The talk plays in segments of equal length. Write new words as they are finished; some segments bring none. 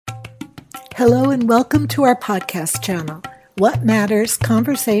Hello and welcome to our podcast channel, What Matters?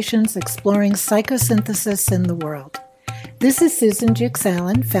 Conversations Exploring Psychosynthesis in the World. This is Susan Jukes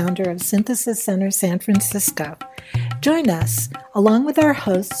Allen, founder of Synthesis Center San Francisco. Join us, along with our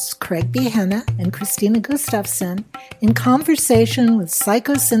hosts Craig B. Henna and Christina Gustafson, in conversation with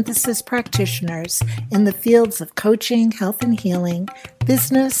psychosynthesis practitioners in the fields of coaching, health and healing,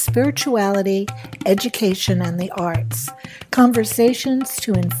 business, spirituality, education, and the arts. Conversations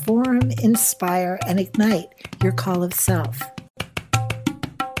to inform, inspire, and ignite your call of self.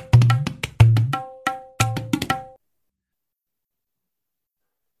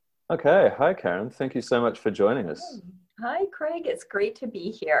 Okay. Hi, Karen. Thank you so much for joining us. Hi, Craig. It's great to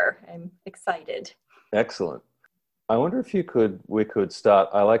be here. I'm excited. Excellent. I wonder if we could start.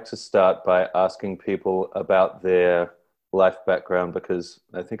 I like to start by asking people about their life background because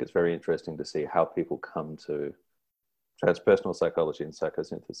I think it's very interesting to see how people come to transpersonal psychology and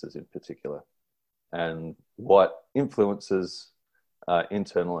psychosynthesis in particular, and what influences,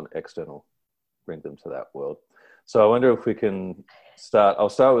 internal and external, bring them to that world. So I wonder if we can start. I'll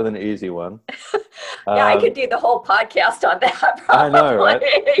start with an easy one. Yeah, I could do the whole podcast on that. Probably, I know, right?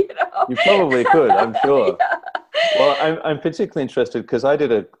 You probably could, I'm sure. Yeah. Well, I'm particularly interested because I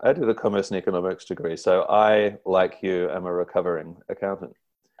did a commerce and economics degree, so I, like you, am a recovering accountant.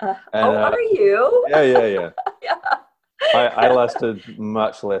 Are you? Yeah. Yeah. I lasted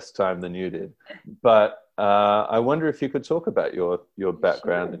much less time than you did, but I wonder if you could talk about your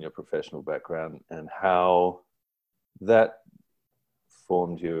background Sure. and your professional background and how that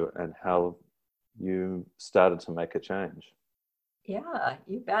formed you and how you started to make a change. Yeah,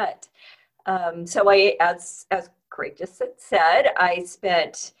 you bet. So as Craig just said, I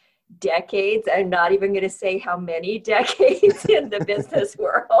spent decades, I'm not even going to say how many decades in the business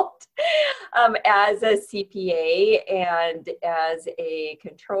world, as a CPA and as a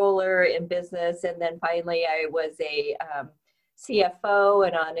controller in business. And then finally I was a CFO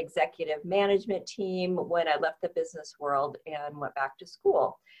and on executive management team when I left the business world and went back to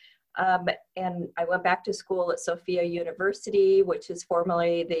school. And I went back to school at Sophia University, which is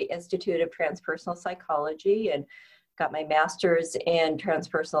formerly the Institute of Transpersonal Psychology, and got my master's in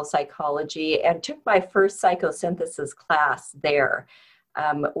transpersonal psychology and took my first psychosynthesis class there,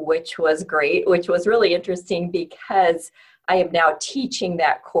 which was great, which was really interesting because I am now teaching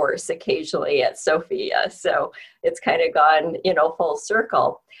that course occasionally at Sophia. So it's kind of gone, full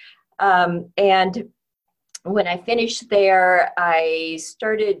circle. And when I finished there, I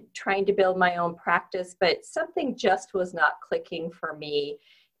started trying to build my own practice, but something just was not clicking for me.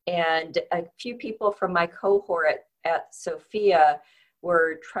 And a few people from my cohort at Sophia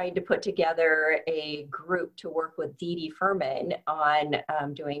were trying to put together a group to work with Dee Dee Furman on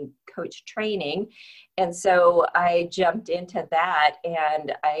doing coach training. And so I jumped into that,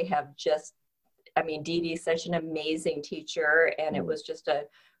 and I have Dee Dee is such an amazing teacher, and it was just a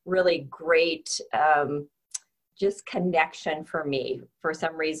really great just connection for me. For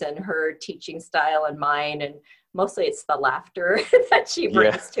some reason, her teaching style and mine, and mostly it's the laughter that she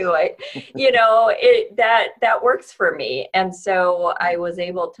brings to it, that works for me. And so I was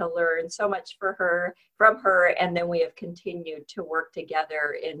able to learn so much from her. And then we have continued to work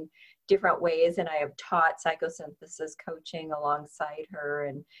together in different ways. And I have taught psychosynthesis coaching alongside her.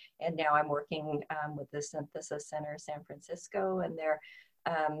 And now I'm working with the Synthesis Center San Francisco and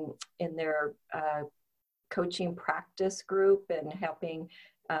in their coaching practice group, and helping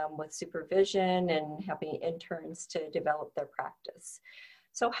with supervision and helping interns to develop their practice.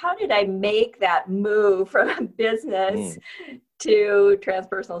 So how did I make that move from business to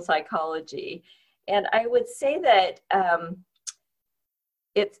transpersonal psychology? And I would say that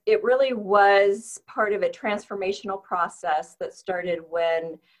it really was part of a transformational process that started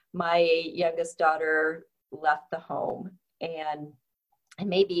when my youngest daughter left the home, and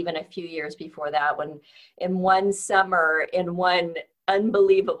maybe even a few years before that, when in one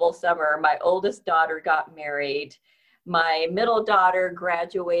unbelievable summer, my oldest daughter got married, my middle daughter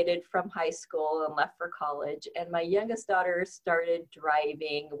graduated from high school and left for college, and my youngest daughter started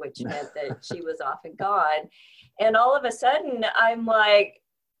driving, which meant that she was off and gone. And all of a sudden, I'm like,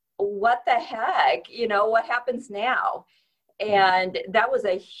 what the heck? What happens now? And that was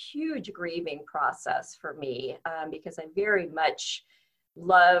a huge grieving process for me, because I very much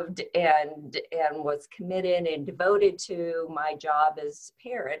loved and was committed and devoted to my job as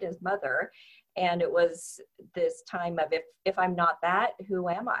parent, as mother. And it was this time of, if I'm not that, who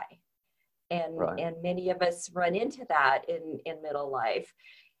am I? And Right. And many of us run into that in middle life.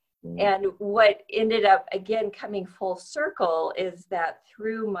 And what ended up, again, coming full circle is that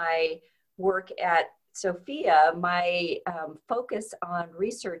through my work at Sophia, my focus on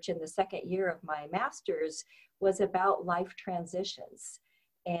research in the second year of my master's was about life transitions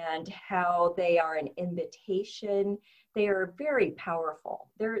and how they are an invitation. They are very powerful.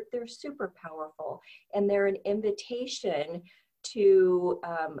 They're super powerful, and they're an invitation to,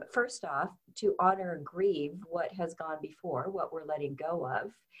 first off, to honor and grieve what has gone before, what we're letting go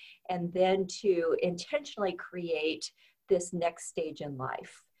of, and then to intentionally create this next stage in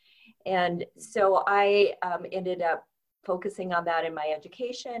life. And so I ended up focusing on that in my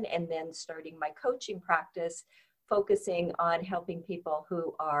education, and then starting my coaching practice, focusing on helping people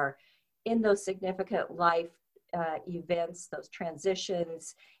who are in those significant life events, those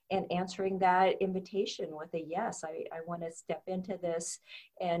transitions, and answering that invitation with a yes. I want to step into this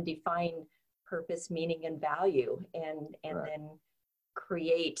and define purpose, meaning, and value, and right. Then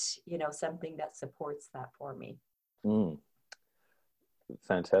create, something that supports that for me.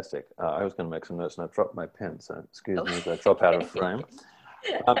 Fantastic. I was going to make some notes and I dropped my pen, so excuse me as I drop out of frame.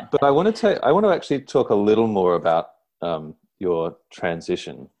 But I want to actually talk a little more about your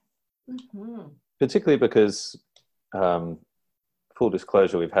transition, particularly because, full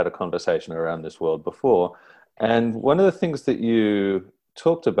disclosure, we've had a conversation around this world before, and one of the things that you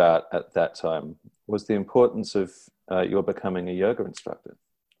talked about at that time was the importance of your becoming a yoga instructor.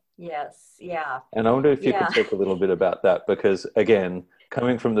 Yes, yeah. And I wonder if you could talk a little bit about that, because again,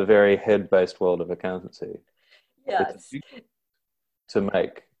 coming from the very head-based world of accountancy, yes, to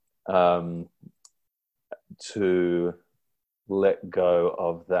make, to let go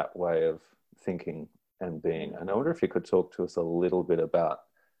of that way of thinking and being. And I wonder if you could talk to us a little bit about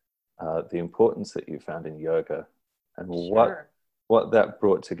the importance that you found in yoga and what that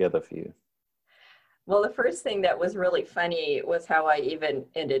brought together for you. Well, the first thing that was really funny was how I even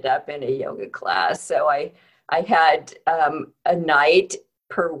ended up in a yoga class. So I had a night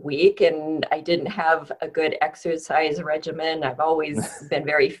per week, and I didn't have a good exercise regimen. I've always been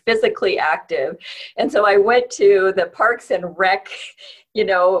very physically active. And so I went to the Parks and Rec,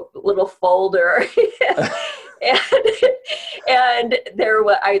 little folder. And there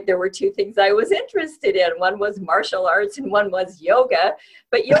were two things I was interested in. One was martial arts and one was yoga,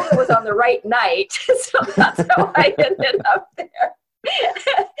 but yoga was on the right night. So that's how I ended up there.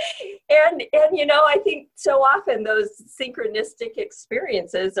 and I think so often those synchronistic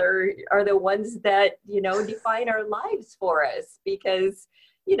experiences are the ones that, define our lives for us, because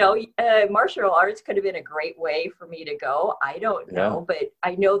martial arts could have been a great way for me to go. I don't know, but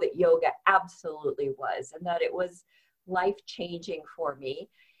I know that yoga absolutely was, and that it was life-changing for me.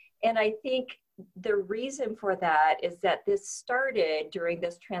 And I think the reason for that is that this started during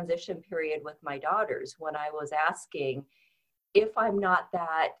this transition period with my daughters, when I was asking, if I'm not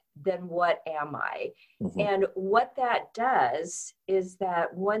that, then what am I? And what that does is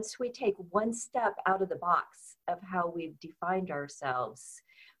that once we take one step out of the box of how we've defined ourselves,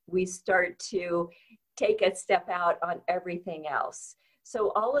 we start to take a step out on everything else.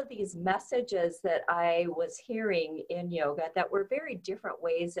 So all of these messages that I was hearing in yoga that were very different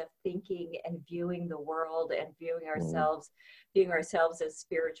ways of thinking and viewing the world and viewing ourselves as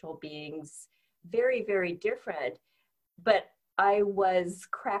spiritual beings, very, very different. But I was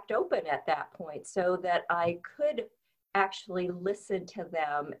cracked open at that point so that I could actually listen to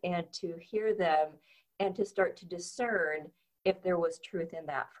them and to hear them and to start to discern if there was truth in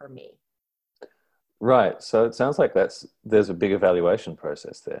that for me. Right. So it sounds like there's a big evaluation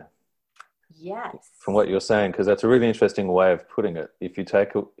process there. Yes. From what you're saying, because that's a really interesting way of putting it. If you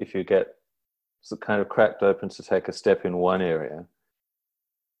get kind of cracked open to take a step in one area,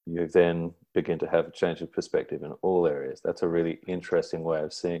 you then begin to have a change of perspective in all areas. That's a really interesting way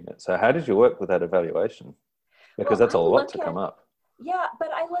of seeing it. So how did you work with that evaluation? Because that's a lot to come up. Yeah, but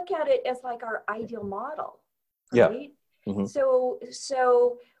I look at it as like our ideal model, Yeah. right? Mm-hmm. So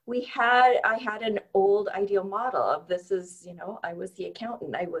I had an old ideal model of this is, I was the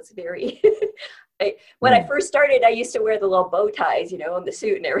accountant. I was very, when I first started, I used to wear the little bow ties, and the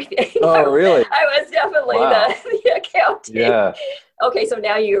suit and everything. Oh, really? I was definitely the accountant. Yeah. Okay, so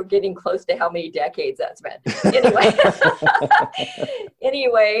now you're getting close to how many decades that's been.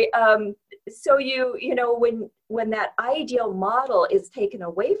 Anyway, so when that ideal model is taken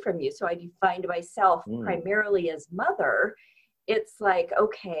away from you, so I defined myself primarily as mother, it's like,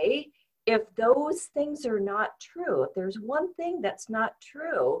 okay, if those things are not true, if there's one thing that's not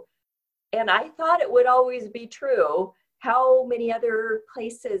true, and I thought it would always be true, how many other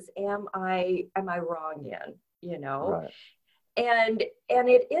places am I wrong in, Right. And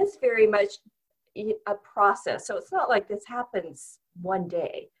it is very much a process. So it's not like this happens one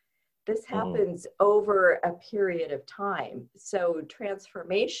day. This happens over a period of time. So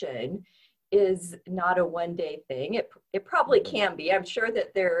transformation is not a one-day thing. It probably can be. I'm sure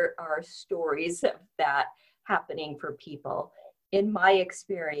that there are stories of that happening for people. In my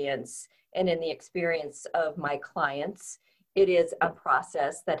experience and in the experience of my clients, it is a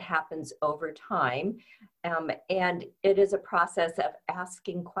process that happens over time. And it is a process of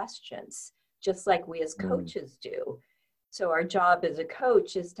asking questions, just like we as coaches do. So our job as a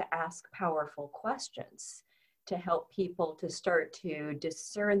coach is to ask powerful questions to help people to start to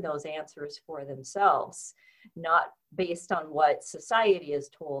discern those answers for themselves, not based on what society has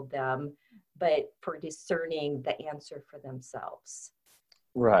told them, but for discerning the answer for themselves.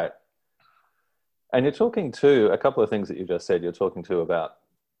 Right. And you're talking to a couple of things that you just said. You're talking to about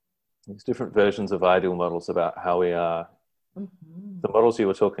these different versions of ideal models about how we are. The models you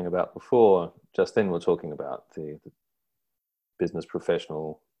were talking about before, just then we're talking about the business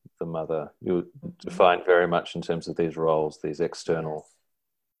professional, the mother. You define very much in terms of these roles, these external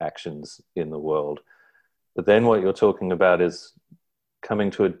actions in the world. But then what you're talking about is coming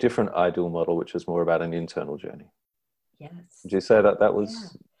to a different ideal model, which is more about an internal journey. Yes. Would you say that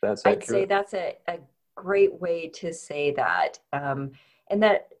was, that's accurate? I'd say that's a great way to say that. And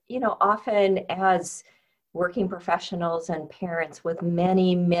that, often as working professionals and parents with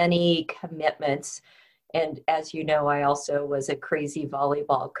many, many commitments, and as you know, I also was a crazy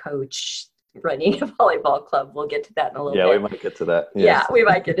volleyball coach running a volleyball club. We'll get to that in a little bit. Yeah, we might get to that. Yes. Yeah, we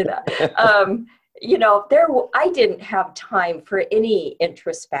might get to that. I didn't have time for any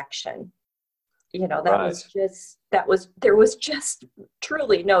introspection. There was just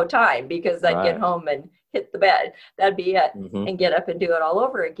truly no time, because I'd get home and hit the bed. That'd be it, and get up and do it all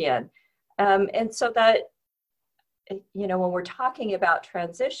over again. And so that, when we're talking about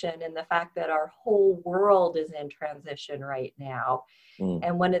transition and the fact that our whole world is in transition right now,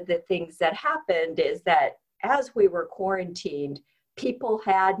 and one of the things that happened is that as we were quarantined, people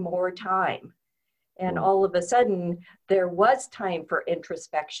had more time. And all of a sudden, there was time for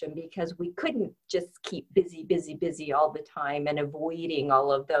introspection, because we couldn't just keep busy all the time and avoiding all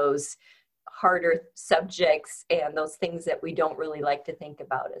of those harder subjects and those things that we don't really like to think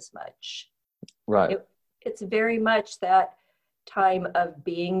about as much. Right. It's very much that time of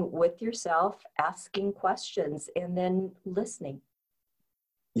being with yourself, asking questions, and then listening.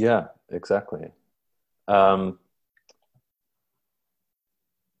 Yeah, exactly.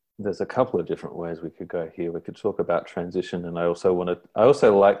 There's a couple of different ways we could go here. We could talk about transition, and I also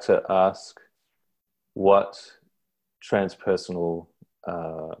like to ask what transpersonal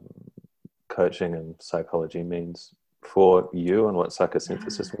coaching and psychology means for you, and what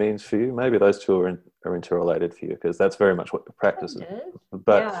psychosynthesis means for you. Maybe those two are interrelated for you, because that's very much what the practice is.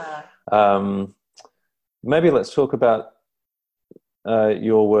 But maybe let's talk about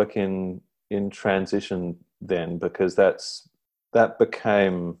your work in transition then, because that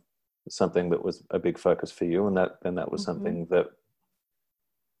became something that was a big focus for you, and that was something that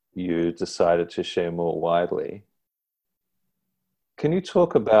you decided to share more widely. Can you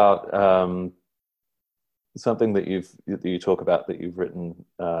talk about something that you talk about, that you've written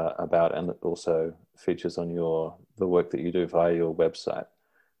about, and that also features on the work that you do via your website?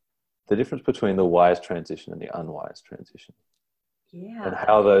 The difference between the wise transition and the unwise transition. Yeah. And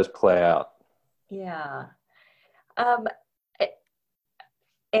how those play out. Yeah.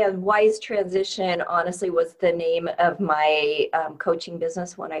 And Wise Transition, honestly, was the name of my coaching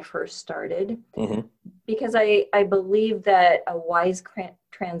business when I first started, because I believe that a wise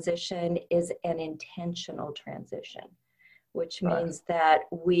transition is an intentional transition, which means that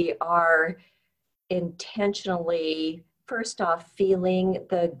we are intentionally, first off, feeling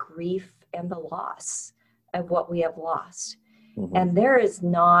the grief and the loss of what we have lost. And there is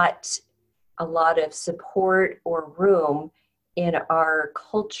not a lot of support or room in our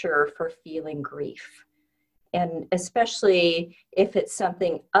culture for feeling grief. And especially if it's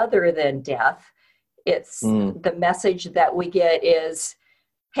something other than death, it's the message that we get is,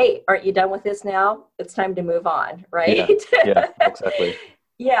 hey, aren't you done with this now? It's time to move on, right? Yeah, exactly.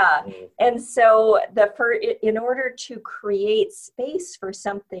 Yeah. And so in order to create space for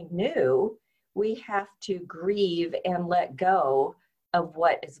something new, we have to grieve and let go of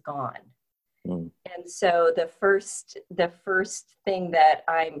what is gone. And so the first thing that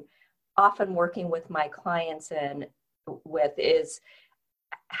I'm often working with my clients with is,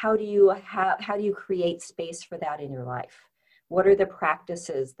 how do you create space for that in your life? What are the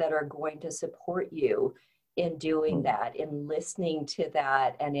practices that are going to support you in doing that, in listening to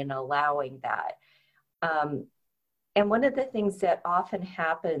that, and in allowing that? And one of the things that often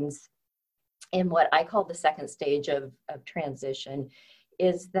happens in what I call the second stage of transition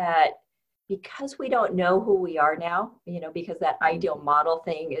is that because we don't know who we are now, because that ideal model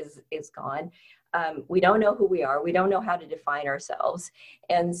thing is gone. We don't know who we are. We don't know how to define ourselves.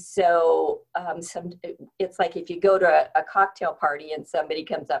 And so it's like if you go to a cocktail party and somebody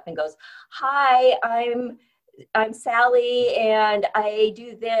comes up and goes, "Hi, I'm Sally, and I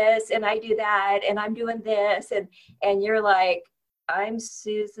do this and I do that and I'm doing this," and you're like, "I'm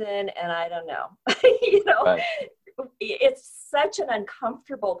Susan and I don't know." Right. It's such an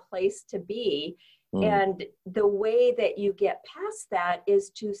uncomfortable place to be. And the way that you get past that is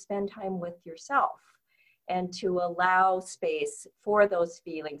to spend time with yourself and to allow space for those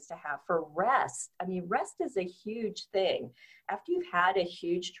feelings to have, for rest. I mean, rest is a huge thing. After you've had a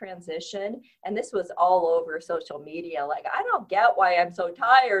huge transition, and this was all over social media, like, I don't get why I'm so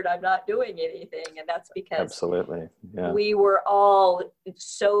tired, I'm not doing anything. And that's because absolutely, yeah, we were all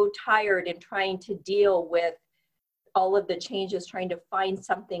so tired and trying to deal with all of the changes, trying to find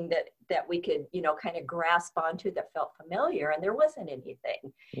something that we could, kind of grasp onto that felt familiar, and there wasn't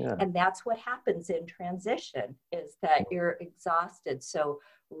anything. Yeah. And that's what happens in transition, is that you're exhausted. So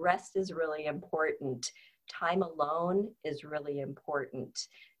rest is really important. Time alone is really important.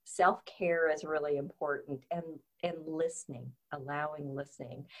 Self-care is really important, and listening, allowing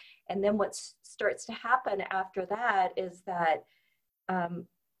listening. And then what starts to happen after that is that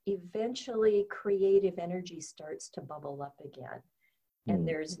eventually creative energy starts to bubble up again. And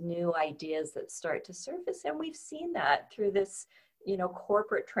there's new ideas that start to surface. And we've seen that through this,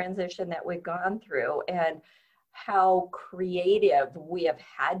 corporate transition that we've gone through, and how creative we have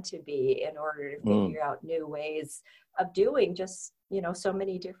had to be in order to figure out new ways of doing just, so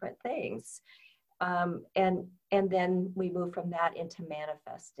many different things. And then we move from that into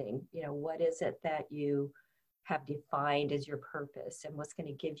manifesting. What is it that you have defined as your purpose, and what's going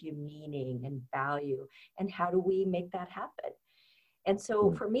to give you meaning and value, and how do we make that happen? And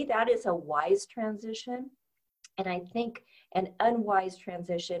so for me, that is a wise transition. And I think an unwise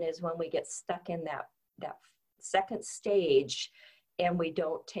transition is when we get stuck in that second stage and we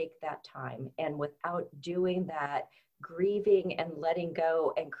don't take that time. And without doing that, grieving and letting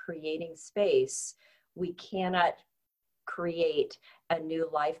go and creating space, we cannot create a new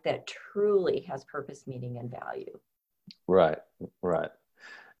life that truly has purpose, meaning, and value. Right.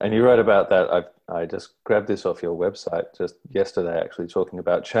 And you wrote about that. I just grabbed this off your website just yesterday, actually, talking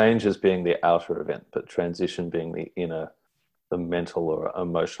about change as being the outer event, but transition being the inner, the mental or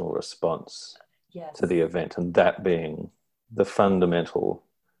emotional response to the event, and that being the fundamental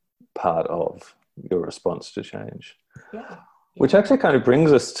part of your response to change. Yeah. Which actually kind of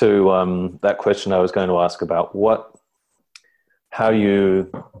brings us to that question I was going to ask about how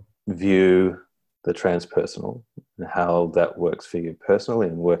you view the transpersonal, and how that works for you personally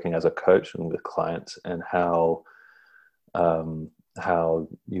and working as a coach and with clients, and how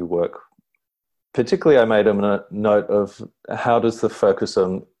you work. Particularly, I made a note of how does the focus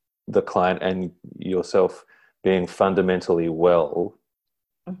on the client and yourself being fundamentally well,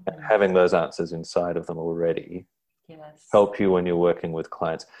 and having those answers inside of them already, help you when you're working with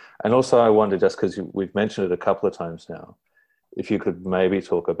clients. And also I wonder, just because we've mentioned it a couple of times now, if you could maybe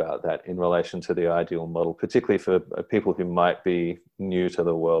talk about that in relation to the ideal model, particularly for people who might be new to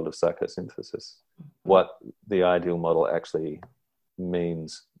the world of psychosynthesis, what the ideal model actually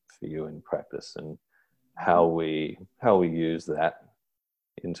means for you in practice, and how we use that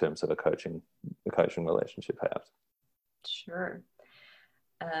in terms of a coaching relationship, perhaps. Sure.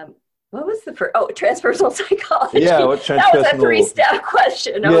 What was the first? Oh, transpersonal psychology. Yeah, what that was a 3-step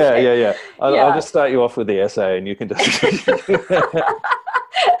question. Okay. Yeah. I'll just start you off with the essay, and you can just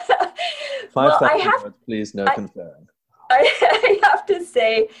 5,000 words, please, no concern. I have to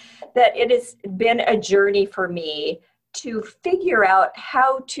say that it has been a journey for me to figure out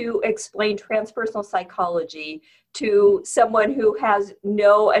how to explain transpersonal psychology to someone who has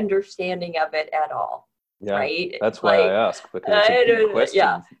no understanding of it at all. Yeah, right? That's why I ask, because it's a good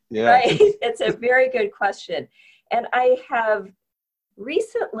question. Yeah, right. It's a very good question. And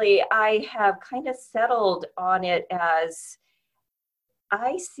recently I have kind of settled on it as,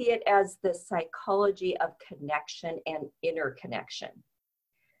 I see it as the psychology of connection and interconnection.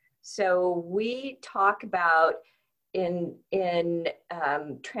 So we talk about in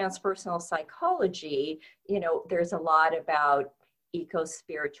transpersonal psychology, there's a lot about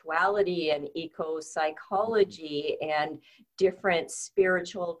eco-spirituality and eco-psychology and different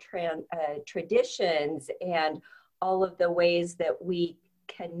spiritual traditions, and all of the ways that we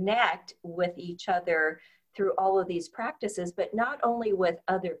connect with each other through all of these practices, but not only with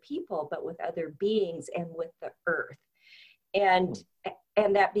other people, but with other beings and with the earth. And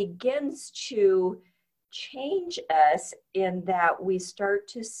that begins to change us in that we start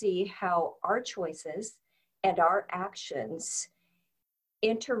to see how our choices and our actions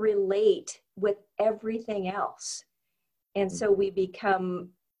interrelate with everything else. And so we become,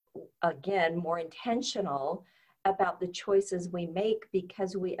 again, more intentional about the choices we make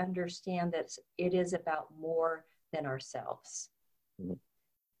because we understand that it is about more than ourselves. Mm-hmm.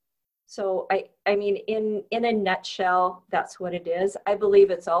 So I mean, in a nutshell, that's what it is. I believe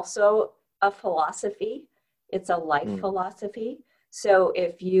it's also a philosophy. It's a life philosophy. So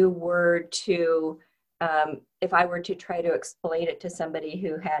if you were to, if I were to try to explain it to somebody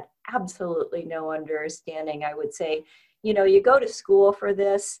who had absolutely no understanding, I would say, you know, you go to school for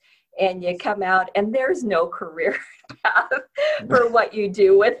this and you come out and there's no career path for what you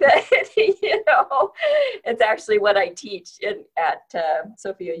do with it. You know, it's actually what I teach at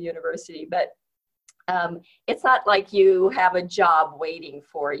Sophia University, but it's not like you have a job waiting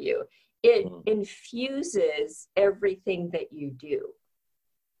for you. It infuses everything that you do.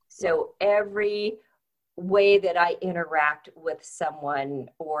 So every way that I interact with someone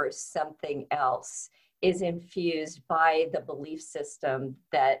or something else is infused by the belief system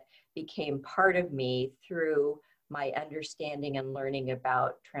that became part of me through my understanding and learning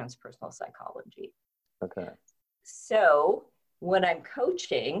about transpersonal psychology. Okay. So when I'm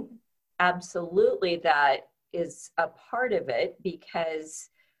coaching, absolutely that is a part of it, because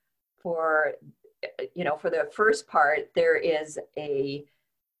for the first part, there is a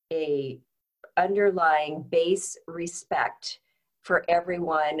underlying base respect for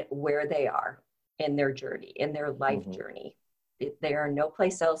everyone where they are in their journey, in their life journey. They are no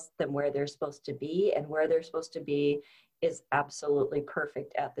place else than where they're supposed to be, and where they're supposed to be is absolutely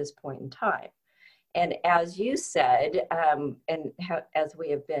perfect at this point in time. And as you said, as we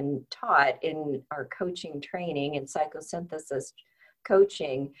have been taught in our coaching training and psychosynthesis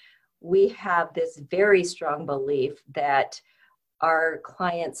coaching, we have this very strong belief that our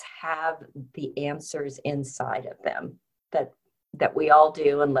clients have the answers inside of them, that we all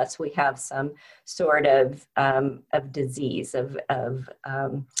do, unless we have some sort of disease, of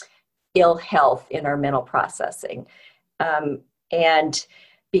ill health in our mental processing. And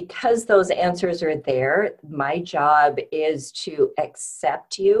because those answers are there, my job is to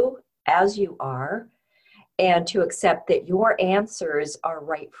accept you as you are, and to accept that your answers are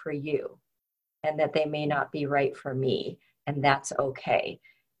right for you and that they may not be right for me. And that's okay.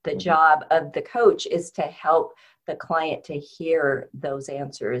 The job of the coach is to help the client to hear those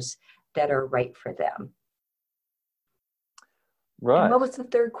answers that are right for them. Right. And what was the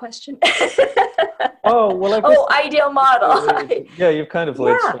third question? Ideal model. Yeah, you've kind of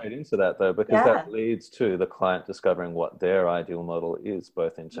led straight into that, though, because that leads to the client discovering what their ideal model is,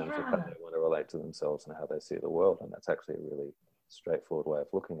 both in terms of how they want to relate to themselves and how they see the world. And that's actually a really straightforward way of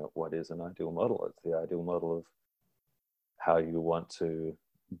looking at what is an ideal model. It's the ideal model of how you want to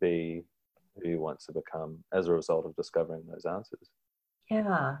be, who you want to become as a result of discovering those answers.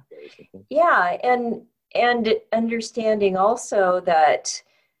 And understanding also that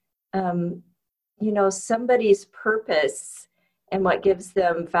somebody's purpose and what gives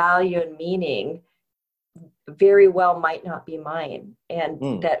them value and meaning very well might not be mine,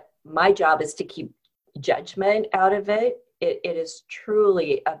 and that my job is to keep judgment out of it. It is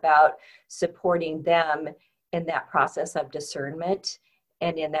truly about supporting them in that process of discernment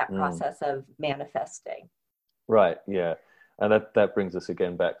and in that process of manifesting. Right, yeah. And that brings us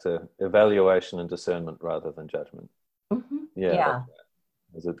again back to evaluation and discernment rather than judgment. Yeah.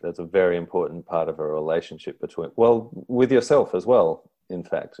 That's a very important part of a relationship with yourself as well, in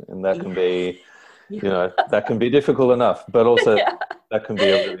fact. And that can be, that can be difficult enough, but also that can be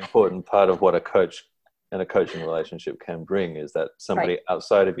a really important part of what a coach and a coaching relationship can bring, is that somebody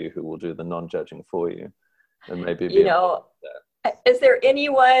outside of you who will do the non-judging for you. And maybe is there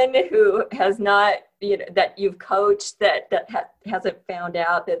anyone who has not, that you've coached that hasn't found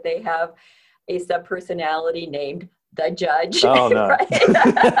out that they have a subpersonality named the judge? Oh, no.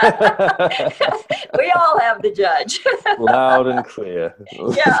 We all have the judge. Loud and clear.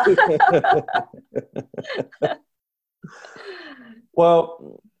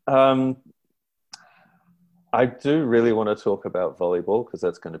 Well, I do really want to talk about volleyball, because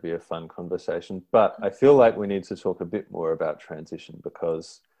that's going to be a fun conversation. But I feel like we need to talk a bit more about transition,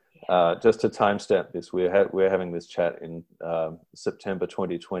 because just to timestamp this, we're having this chat in September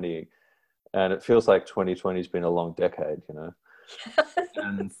 2020, and it feels like 2020 has been a long decade,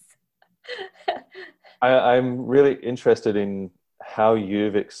 And I'm really interested in how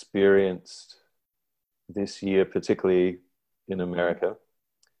you've experienced this year, particularly in America,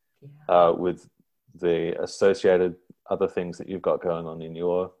 with the associated other things that you've got going on in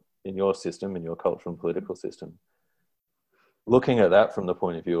your in your system, in your cultural and political system. Looking at that from the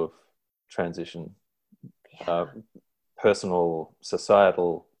point of view of transition, personal,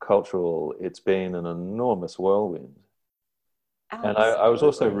 societal, cultural, it's been an enormous whirlwind. And I was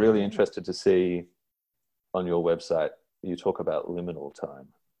also really interested to see on your website, you talk about liminal time,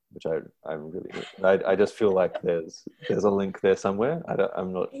 which I just feel like there's a link there somewhere.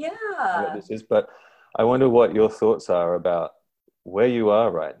 I'm not sure what this is, but I wonder what your thoughts are about where you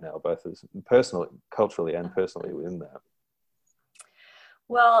are right now, both as personally, culturally, and personally within that.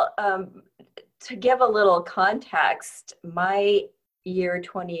 Well, to give a little context, my year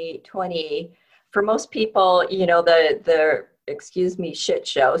 2020, for most people, you know, the excuse me, shit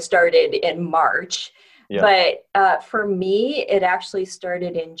show started in March. Yeah. But for me, it actually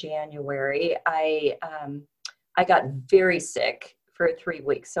started in January. I got very sick for 3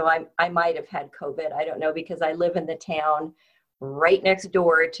 weeks. So I might have had COVID. I don't know, because I live in the town right next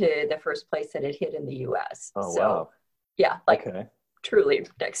door to the first place that it hit in the US. Oh, so, wow. Yeah, like truly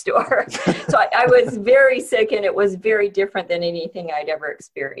next door. So I was very sick, and it was very different than anything I'd ever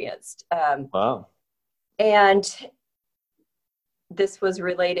experienced. Wow. And this was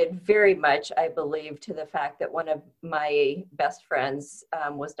related very much, I believe, to the fact that one of my best friends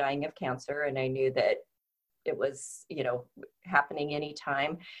was dying of cancer, and I knew that it was, you know, happening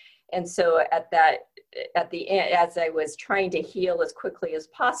anytime. And so at the end, as I was trying to heal as quickly as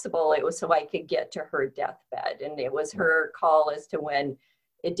possible, it was so I could get to her deathbed. And it was her call as to when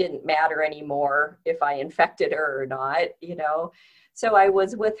it didn't matter anymore if I infected her or not, you know. So I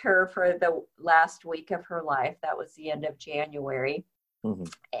was with her for the last week of her life. That was the end of January. Mm-hmm.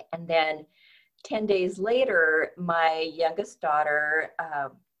 And then 10 days later, my youngest daughter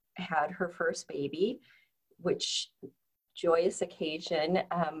had her first baby, which joyous occasion.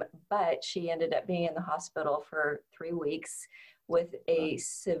 But she ended up being in the hospital for 3 weeks with a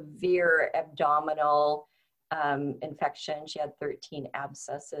severe abdominal infection. She had 13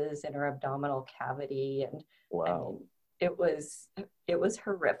 abscesses in her abdominal cavity. And wow. I mean, it was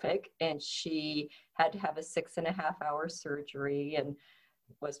horrific, and she had to have a 6.5-hour surgery, and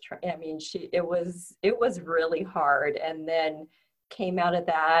it was really hard. And then came out of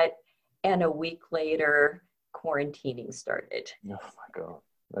that, and a week later quarantining started. Oh my God.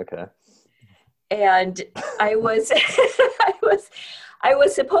 Okay. And I was I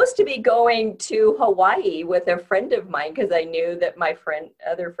was supposed to be going to Hawaii with a friend of mine, because I knew that my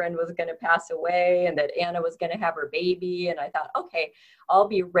other friend was going to pass away, and that Anna was going to have her baby. And I thought, okay, I'll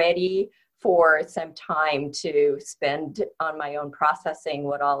be ready for some time to spend on my own processing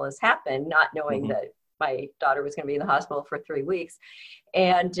what all has happened, not knowing mm-hmm. that my daughter was going to be in the hospital for 3 weeks.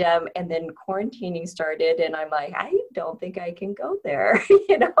 And then quarantining started, and I'm like, I don't think I can go there,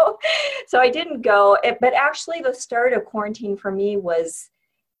 you know? So I didn't go, but actually the start of quarantine for me was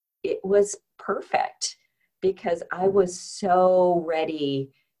perfect, because I was so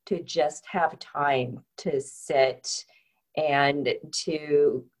ready to just have time to sit and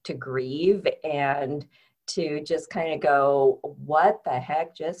to grieve, and to just kind of go, what the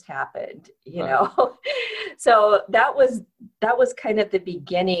heck just happened, you know? So that was kind of the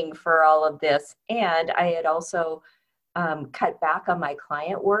beginning for all of this. And I had also cut back on my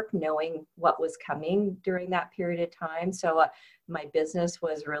client work, knowing what was coming during that period of time. So my business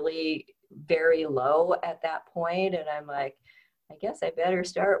was really very low at that point. And I'm like, I guess I better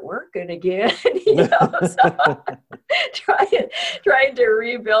start working again, you know, so trying to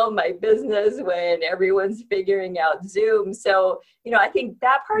rebuild my business when everyone's figuring out Zoom. So, you know, I think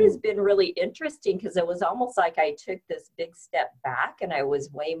that part has been really interesting, because it was almost like I took this big step back, and I was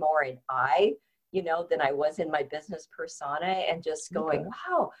way more in I, you know, than I was in my business persona, and just going,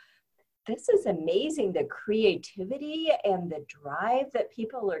 wow, this is amazing, the creativity and the drive that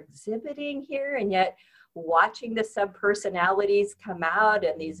people are exhibiting here. And yet watching the subpersonalities come out,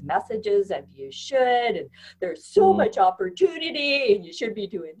 and these messages of you should, and there's so much opportunity, and you should be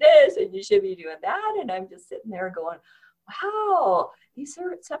doing this, and you should be doing that. And I'm just sitting there going, wow, these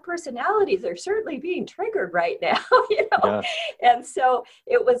subpersonalities are certainly being triggered right now, you know? Yeah. And so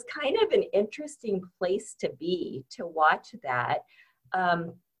it was kind of an interesting place to be, to watch that.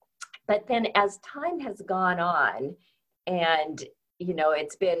 But then as time has gone on, and you know,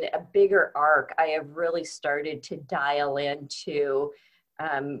 it's been a bigger arc, I have really started to dial into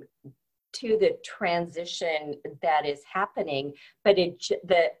to the transition that is happening, but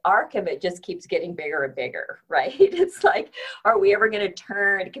the arc of it just keeps getting bigger and bigger, right? It's like, are we ever going to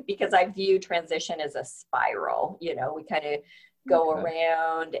turn? Because I view transition as a spiral, you know, we kind of go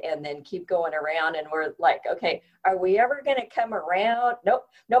around and then keep going around, and we're like, okay, are we ever going to come around? Nope,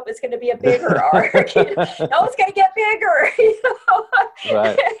 it's going to be a bigger arc. You know? No, it's going to get bigger. You know?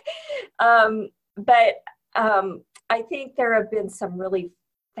 Right. But I think there have been some really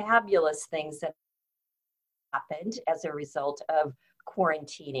fabulous things that happened as a result of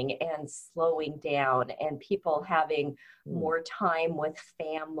quarantining and slowing down and people having more time with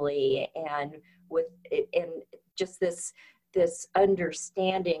family and with and just this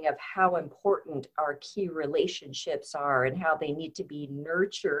understanding of how important our key relationships are and how they need to be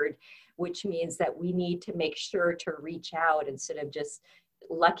nurtured, which means that we need to make sure to reach out instead of just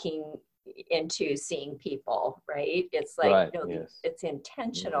lucking into seeing people, right? It's like, Right, no, yes. it's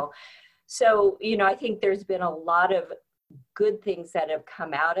intentional. So, I think there's been a lot of good things that have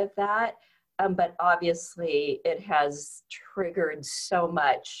come out of that. But obviously it has triggered so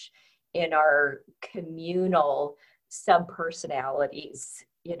much in our communal subpersonalities,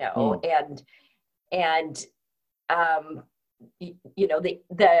 and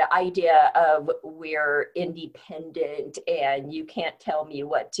the idea of we're independent and you can't tell me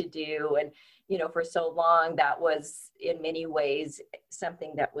what to do. And, for so long, that was in many ways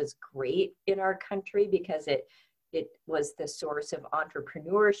something that was great in our country because it was the source of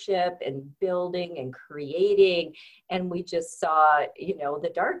entrepreneurship and building and creating. And we just saw,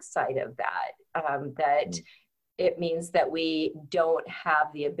 the dark side of that, it means that we don't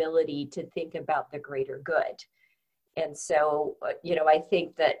have the ability to think about the greater good. And so, I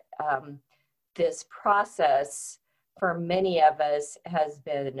think that this process for many of us has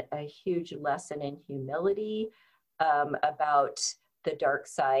been a huge lesson in humility about the dark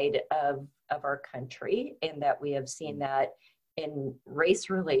side of our country, and that we have seen that in race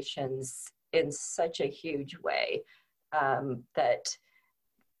relations in such a huge way that,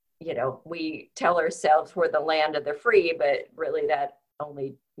 we tell ourselves we're the land of the free, but really that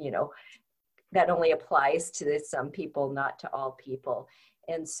only applies to some people, not to all people.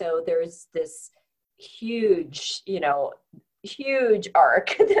 And so there's this huge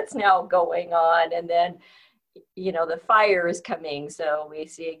arc that's now going on. And then, the fire is coming. So we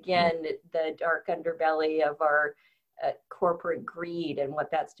see again the dark underbelly of our corporate greed and what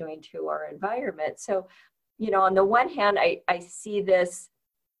that's doing to our environment. So, on the one hand, I see this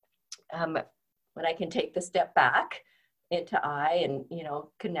when I can take the step back into I and,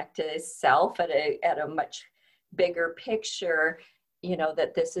 connect to self at a much bigger picture,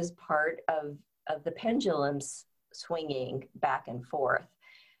 that this is part of the pendulums swinging back and forth.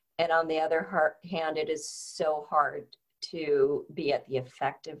 And on the other hand, it is so hard to be at the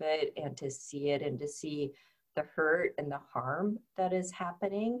effect of it and to see it and to see the hurt and the harm that is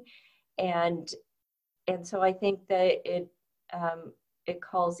happening. And so I think that it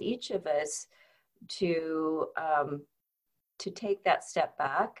calls each of us to take that step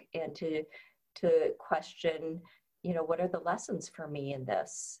back and to question, what are the lessons for me in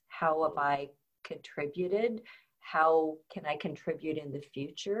this? How have I contributed? How can I contribute in the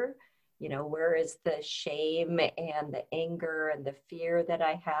future? Where is the shame and the anger and the fear that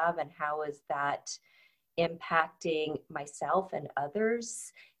I have, and how is that impacting myself and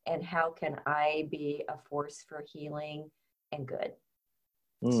others? And how can I be a force for healing and good?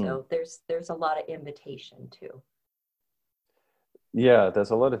 So there's a lot of invitation too. Yeah, there's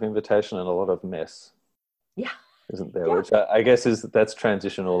a lot of invitation and a lot of mess. Yeah. Isn't there? Yeah. Which I guess that's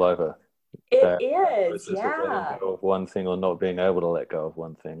transition all over. It is, yeah. Letting go of one thing or not being able to let go of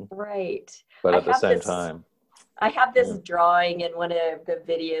one thing. Right. But at the same time. I have this drawing in one of the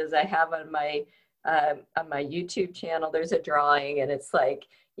videos I have on my YouTube channel. There's a drawing and it's like,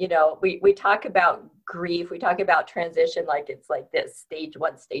 we talk about grief, we talk about transition like it's like this: stage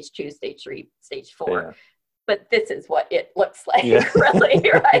 1, stage 2, stage 3, stage 4. Yeah. But this is what it looks like, really,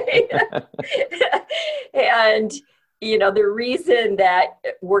 right? And, the reason that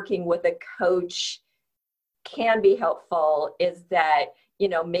working with a coach can be helpful is that,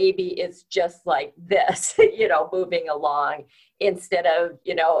 maybe it's just like this, moving along instead of,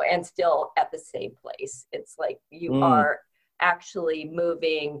 and still at the same place. It's like you are actually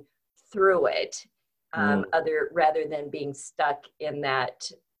moving through it, rather than being stuck in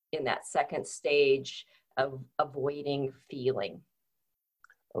that second stage of avoiding feeling.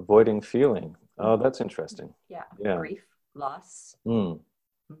 Avoiding feeling. Oh, that's interesting. Yeah. Grief, loss.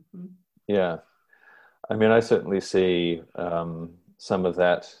 Mm-hmm. Yeah. I mean, I certainly see some of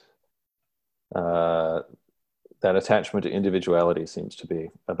that attachment to individuality seems to be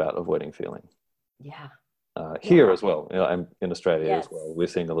about avoiding feeling. Yeah. Here as well. I'm in Australia as well. We're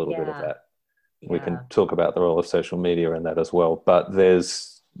seeing a little bit of that. We can talk about the role of social media and that as well. But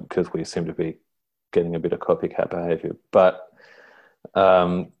because we seem to be getting a bit of copycat behavior, but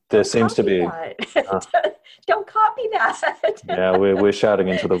there seems to be don't copy that. Yeah, we're shouting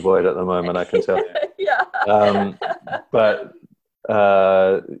into the void at the moment, I can tell you. Yeah. But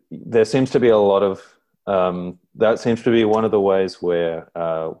there seems to be a lot of that seems to be one of the ways where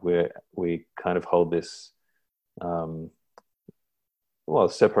we kind of hold this well,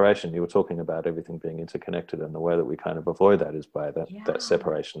 separation. You were talking about everything being interconnected, and the way that we kind of avoid that is by that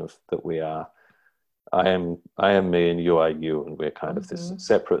separation of that we are. I am me and you are you, and we're kind of this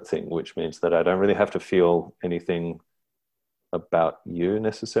separate thing, which means that I don't really have to feel anything about you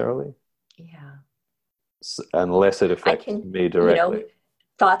necessarily. Yeah. Unless it affects me directly. You know,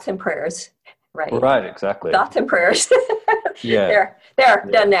 thoughts and prayers, right? Right, exactly. Thoughts and prayers. Yeah. There,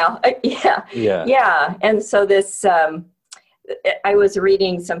 done now. Yeah. And so this, I was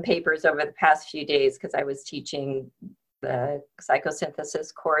reading some papers over the past few days because I was teaching the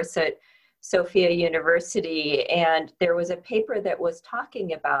psychosynthesis course at Sophia University, and there was a paper that was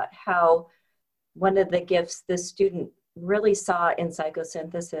talking about how one of the gifts the student really saw in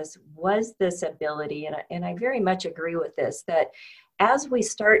psychosynthesis was this ability, and I very much agree with this, that as we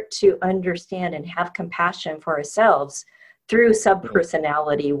start to understand and have compassion for ourselves through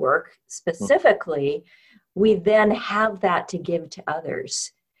subpersonality work specifically, we then have that to give to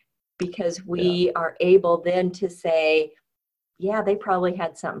others, because we are able then to say, yeah, they probably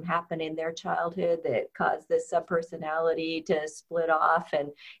had something happen in their childhood that caused this subpersonality to split off,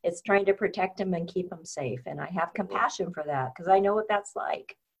 and it's trying to protect them and keep them safe. And I have compassion for that because I know what that's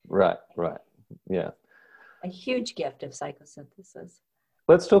like. Right. Yeah. A huge gift of psychosynthesis.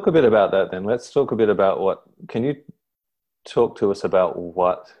 Let's talk a bit about that then. Let's talk a bit about can you talk to us about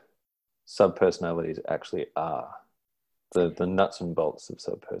what subpersonalities actually are? The nuts and bolts of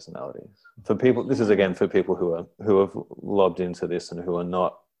subpersonalities. For people, this is again for people who have lobbed into this and who are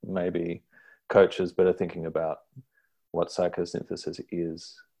not maybe coaches, but are thinking about what psychosynthesis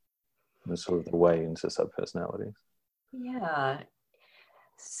is and sort of the way into subpersonalities. Yeah.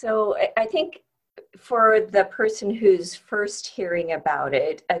 So I think for the person who's first hearing about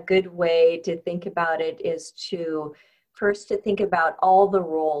it, a good way to think about it is to think about all the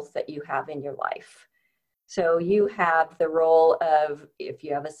roles that you have in your life. So you have the role of, if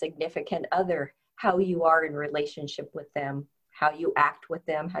you have a significant other, how you are in relationship with them, how you act with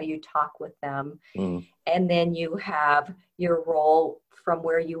them, how you talk with them. And then you have your role from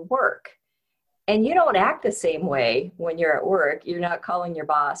where you work. And you don't act the same way when you're at work. You're not calling your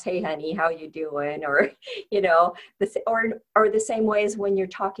boss, hey, honey, how you doing? Or, or the same way as when you're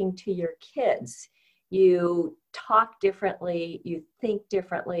talking to your kids. You talk differently, you think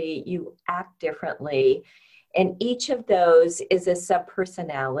differently, you act differently. And each of those is a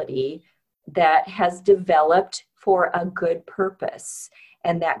subpersonality that has developed for a good purpose.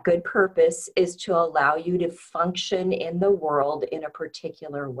 And that good purpose is to allow you to function in the world in a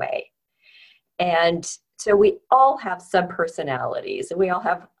particular way. And so we all have subpersonalities, and we all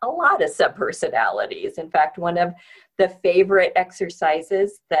have a lot of subpersonalities. In fact, one of the favorite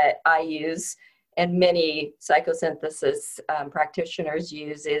exercises that I use and many psychosynthesis practitioners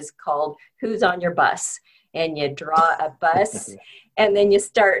use is called Who's on Your Bus? And you draw a bus and then you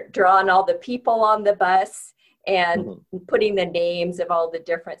start drawing all the people on the bus and putting the names of all the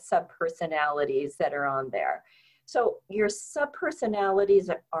different subpersonalities that are on there. So your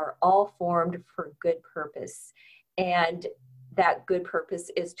subpersonalities are all formed for good purpose. And that good purpose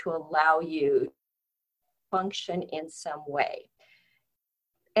is to allow you to function in some way.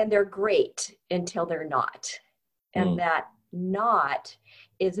 And they're great until they're not. And that not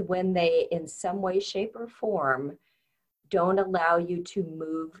is when they, in some way, shape, or form, don't allow you to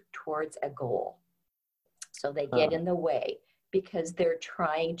move towards a goal. So they get in the way because they're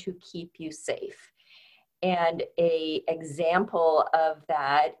trying to keep you safe. And an example of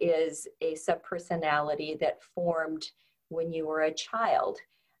that is a subpersonality that formed when you were a child,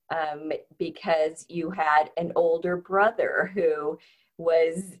 because you had an older brother who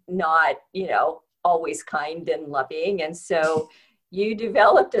was not, always kind and loving. And so you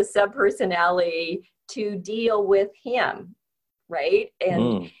developed a subpersonality to deal with him, right?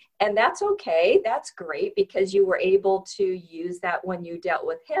 And that's okay. That's great because you were able to use that when you dealt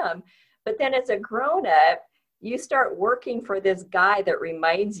with him. But then as a grown-up, you start working for this guy that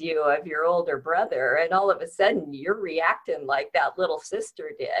reminds you of your older brother, and all of a sudden you're reacting like that little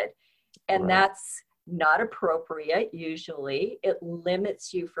sister did. And that's not appropriate usually. It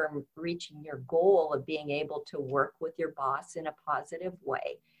limits you from reaching your goal of being able to work with your boss in a positive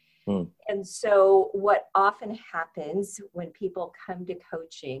way. And so what often happens when people come to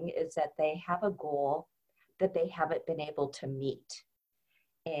coaching is that they have a goal that they haven't been able to meet.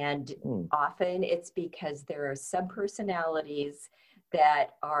 And often it's because there are subpersonalities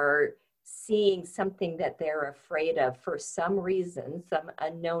that are seeing something that they're afraid of for some reason, some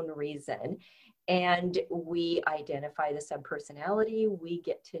unknown reason. And we identify the subpersonality, we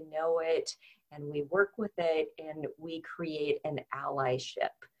get to know it, and we work with it, and we create an allyship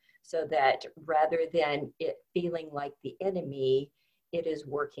so that rather than it feeling like the enemy, it is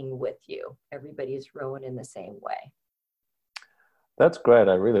working with you. Everybody's rowing in the same way. That's great.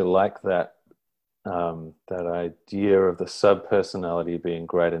 I really like that. That idea of the subpersonality being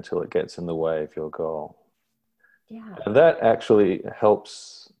great until it gets in the way of your goal. Yeah. And that actually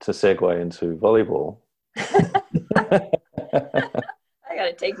helps to segue into volleyball. I got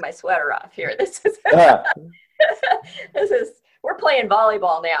to take my sweater off here. This is, we're playing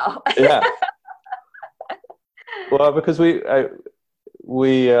volleyball now. Yeah. Well, because we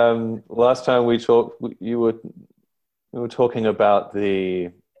last time we talked, we were talking about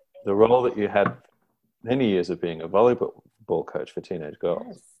the role that you had many years of being a volleyball coach for teenage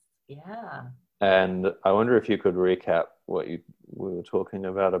girls. Yes. Yeah. And I wonder if you could recap what we were talking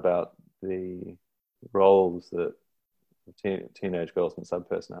about the roles that teenage girls and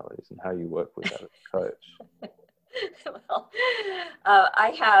subpersonalities and how you work with that as a coach. Well,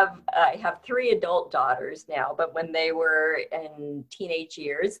 I have 3 adult daughters now, but when they were in teenage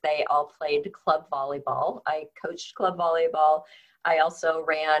years, they all played club volleyball. I coached club volleyball. I also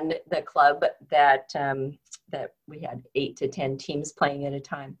ran the club that we had 8 to 10 teams playing at a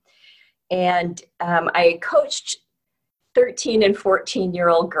time. And I coached 13 and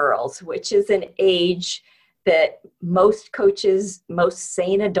 14-year-old girls, which is an age that most coaches, most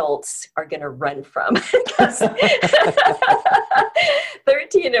sane adults are going to run from. 13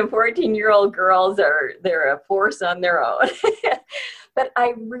 and 14-year-old girls they're a force on their own. But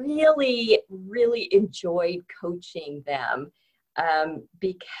I really, really enjoyed coaching them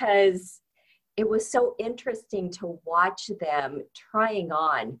because it was so interesting to watch them trying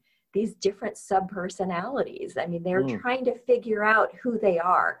on these different subpersonalities. I mean, they're trying to figure out who they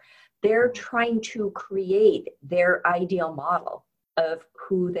are. They're trying to create their ideal model of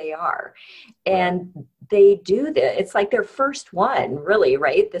who they are. And they do this. It's like their first one, really,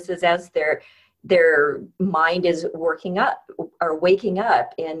 right? This is as their mind is waking up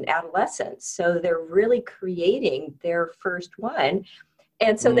in adolescence. So they're really creating their first one.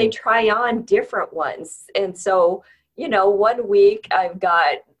 And so they try on different ones. And so, 1 week I've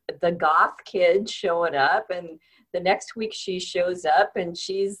got the goth kid showing up, and the next week she shows up and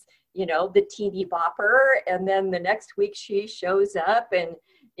she's, the teeny bopper. And then the next week she shows up and,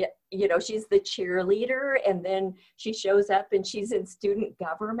 she's the cheerleader. And then she shows up and she's in student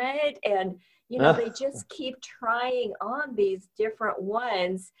government. And, they just keep trying on these different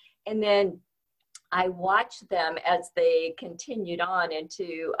ones. And then I watched them as they continued on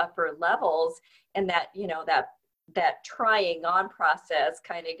into upper levels, and that trying on process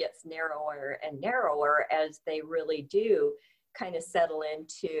kind of gets narrower and narrower as they really do kind of settle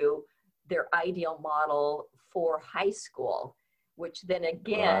into their ideal model for high school, which then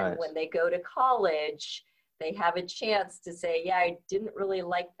again, when they go to college, they have a chance to say, yeah, I didn't really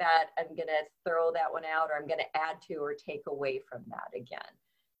like that. I'm going to throw that one out, or I'm going to add to or take away from that again.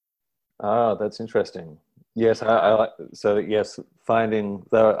 Oh, that's interesting. Yes, I like, so yes,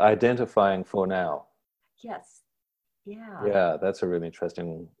 identifying for now. Yes. Yeah. Yeah, that's a really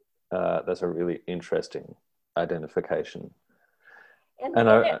interesting identification. And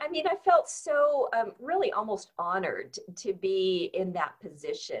I felt so really almost honored to be in that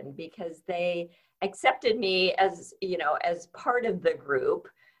position, because they accepted me as, as part of the group,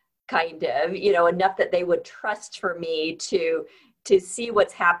 kind of, enough that they would trust for me to see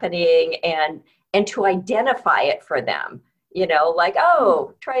what's happening and to identify it for them, like,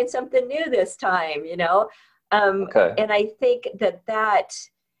 oh, trying something new this time, Okay. And I think that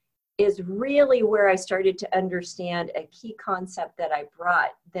is really where I started to understand a key concept that I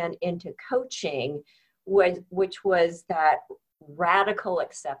brought then into coaching, which was that radical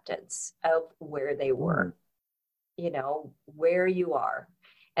acceptance of where they were, where you are.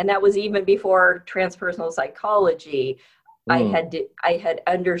 And that was even before transpersonal psychology. I had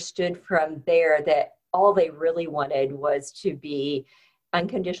understood from there that all they really wanted was to be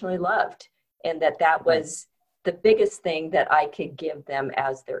unconditionally loved, and that was the biggest thing that I could give them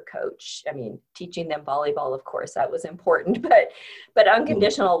as their coach. I mean, teaching them volleyball, of course, that was important, but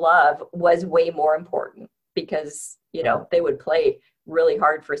unconditional love was way more important, because, they would play really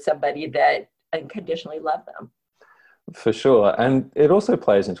hard for somebody that unconditionally loved them. For sure. And it also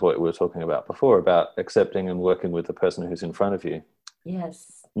plays into what we were talking about before, about accepting and working with the person who's in front of you.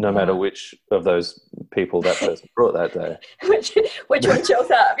 Yes. No matter which of those people that person brought that day. which one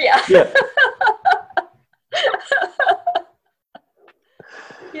shows up, yeah.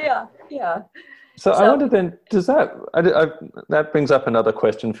 Yeah. Yeah. So I wonder then, does that, that brings up another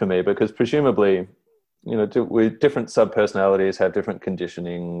question for me, because presumably, different subpersonalities have different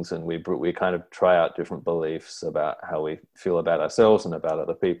conditionings, and we kind of try out different beliefs about how we feel about ourselves and about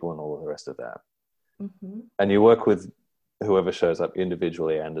other people and all of the rest of that. Mm-hmm. And you work with whoever shows up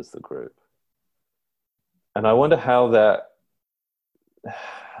individually and as the group. And I wonder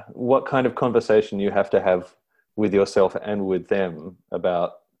what kind of conversation you have to have with yourself and with them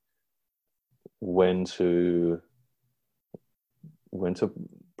about when to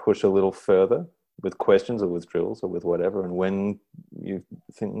push a little further with questions or with drills or with whatever, and when you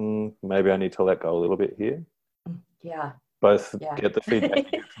think maybe I need to let go a little bit here. Yeah. Both get the feedback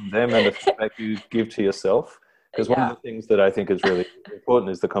you get from them and the feedback you give to yourself. Because one of the things that I think is really important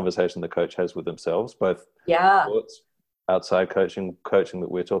is the conversation the coach has with themselves, both sports, outside coaching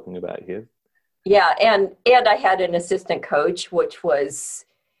that we're talking about here. Yeah, and I had an assistant coach, which was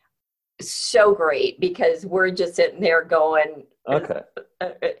so great, because we're just sitting there going, okay.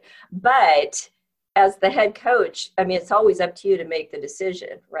 But as the head coach, I mean, it's always up to you to make the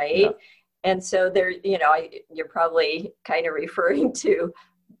decision, right? Yeah. And so there, you're probably kind of referring to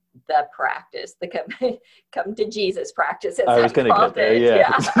the practice, the come to Jesus practice. As I was going to get there,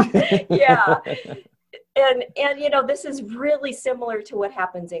 yeah. Yeah. And this is really similar to what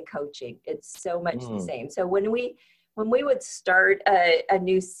happens in coaching. It's so much the same. So when we would start a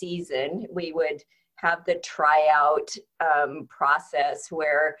new season, we would have the tryout process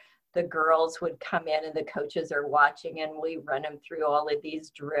where the girls would come in and the coaches are watching, and we run them through all of these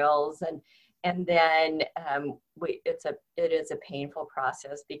drills, and then it is a painful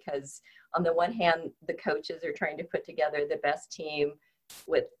process, because on the one hand, the coaches are trying to put together the best team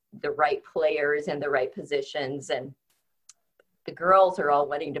with the right players in the right positions, and the girls are all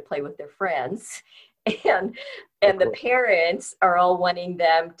wanting to play with their friends, and the parents are all wanting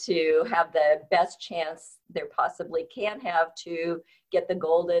them to have the best chance they possibly can have to get the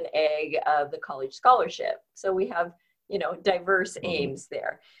golden egg of the college scholarship. So we have, diverse aims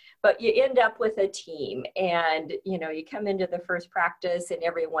there. But you end up with a team, and, you come into the first practice and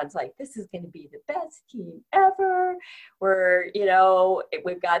everyone's like, this is going to be the best team ever. We're,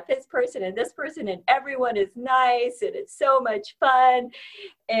 we've got this person and everyone is nice and it's so much fun.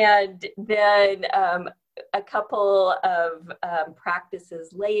 And then a couple of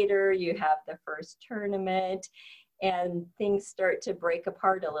practices later, you have the first tournament, and things start to break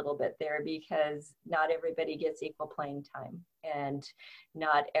apart a little bit there, because not everybody gets equal playing time, and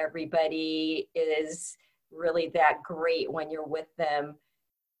not everybody is really that great when you're with them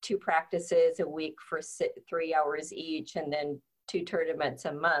 2 practices a week for 3 hours each, and then 2 tournaments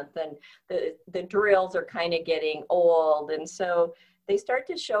a month. And the drills are kind of getting old. And so they start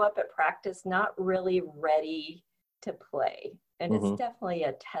to show up at practice not really ready to play. And it's definitely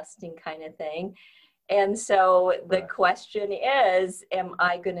a testing kind of thing. And so the question is, am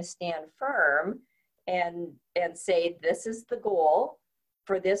I going to stand firm and say, this is the goal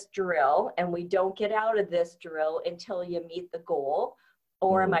for this drill, and we don't get out of this drill until you meet the goal?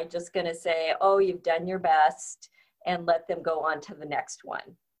 Or am I just going to say, oh, you've done your best, and let them go on to the next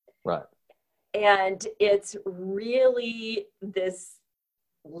one? Right. And it's really this,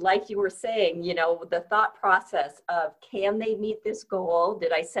 like you were saying, the thought process of, can they meet this goal?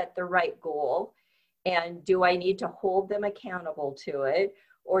 Did I set the right goal? And do I need to hold them accountable to it?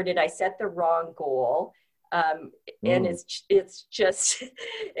 Or did I set the wrong goal? And it's just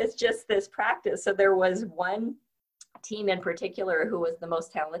this practice. So there was one team in particular who was the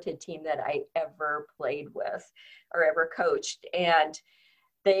most talented team that I ever played with or ever coached. And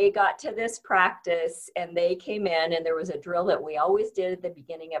they got to this practice and they came in, and there was a drill that we always did at the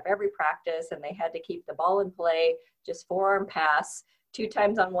beginning of every practice, and they had to keep the ball in play, just forearm pass, 2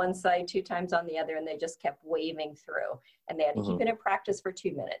 times on one side, 2 times on the other, and they just kept waving through. And they had to keep it in practice for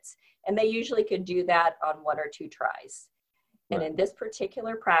 2 minutes. And they usually could do that on 1 or 2 tries. Right. And in this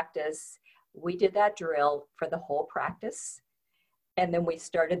particular practice, we did that drill for the whole practice. And then we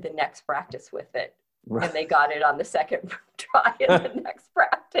started the next practice with it. Right. And they got it on the second try in the next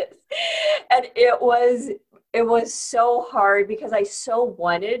practice. And it was so hard, because I so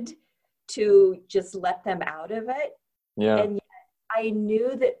wanted to just let them out of it. Yeah. And I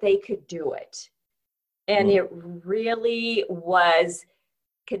knew that they could do it. And it really was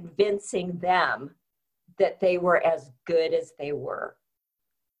convincing them that they were as good as they were.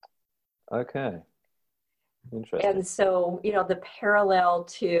 Okay. Interesting. And so, the parallel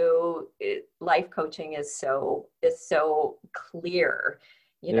to life coaching is so clear,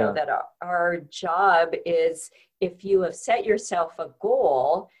 that our job is, if you have set yourself a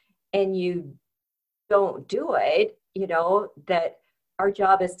goal and you don't do it, that our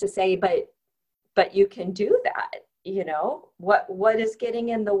job is to say, but but you can do that. What is getting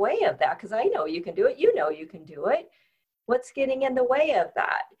in the way of that? Because I know you can do it. You can do it. What's getting in the way of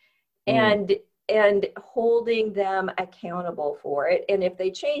that? And holding them accountable for it. And if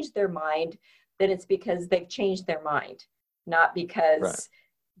they change their mind, then it's because they've changed their mind, not because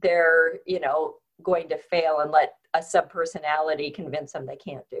they're, going to fail and let a subpersonality convince them they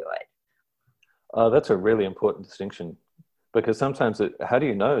can't do it. That's a really important distinction, because sometimes how do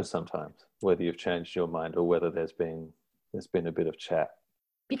you know sometimes whether you've changed your mind or whether there's been a bit of chat?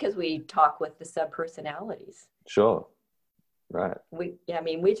 Because we talk with the subpersonalities. Sure. Right. We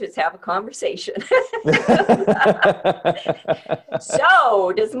just have a conversation.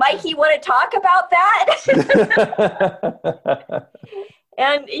 So does Mikey want to talk about that?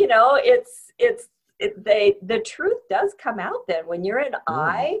 And the truth does come out then when you're an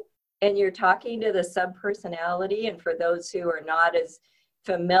I and you're talking to the subpersonality. And for those who are not as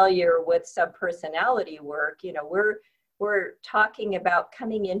familiar with subpersonality work, we're talking about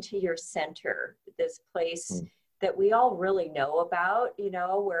coming into your center, this place that we all really know about,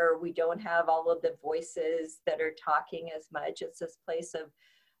 where we don't have all of the voices that are talking as much. It's this place of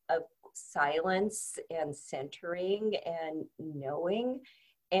silence and centering and knowing.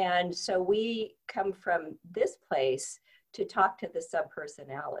 And so we come from this place to talk to the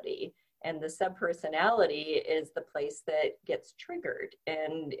subpersonality. And the subpersonality is the place that gets triggered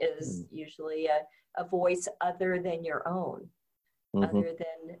and is usually a voice other than your own, other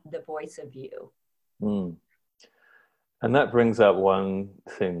than the voice of you. And that brings up one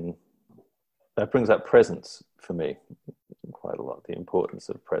thing, that brings up presence for me quite a lot, the importance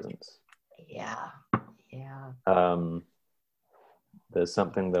of presence. Yeah. There's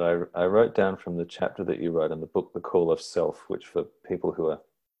something that I wrote down from the chapter that you wrote in the book, The Call of Self, which for people who are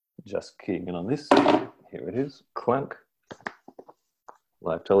just keying in on this, here it is, clunk,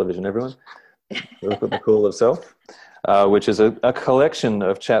 live television, everyone. Look at The Call of Self, which is a collection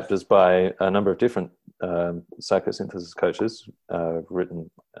of chapters by a number of different psychosynthesis coaches,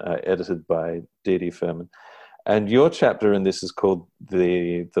 edited by Dee Furman. And your chapter in this is called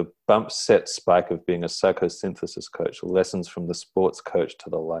the bump set spike of being a psychosynthesis coach, lessons from the sports coach to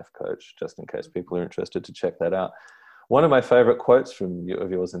the life coach, just in case people are interested to check that out. One of my favorite quotes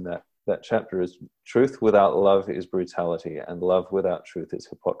of yours in that chapter is, "Truth without love is brutality, and love without truth is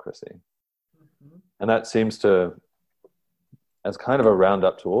hypocrisy." And that seems to, as kind of a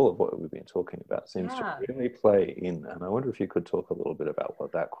roundup to all of what we've been talking about, seems to really play in. And I wonder if you could talk a little bit about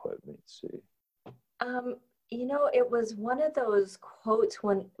what that quote means to you. It was one of those quotes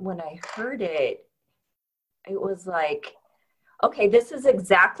when I heard it, it was like, okay, this is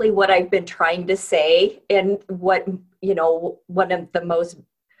exactly what I've been trying to say. And what, one of the most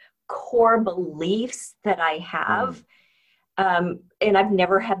core beliefs that I have. And I've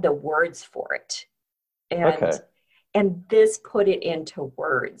never had the words for it. And this put it into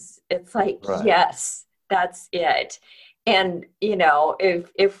words. It's like, yes, that's it. And,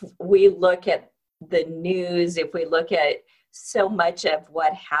 if we look at the news, if we look at so much of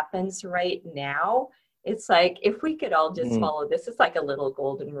what happens right now, it's like, if we could all just follow this, it's like a little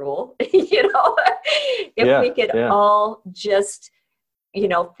golden rule, if we could all just,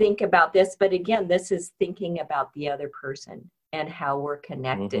 think about this. But again, this is thinking about the other person and how we're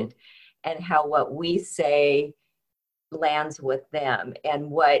connected and how what we say lands with them and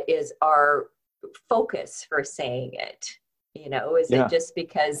what is our focus for saying it. Is it just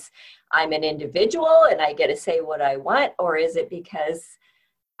because I'm an individual and I get to say what I want, or is it because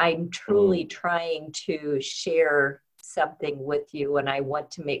I'm truly trying to share something with you and I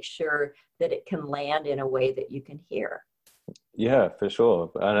want to make sure that it can land in a way that you can hear? Yeah, for sure.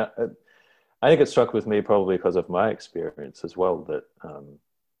 And I think it struck with me probably because of my experience as well, that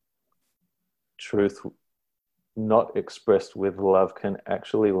truth not expressed with love can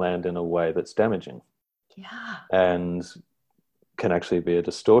actually land in a way that's damaging. Yeah. And can actually be a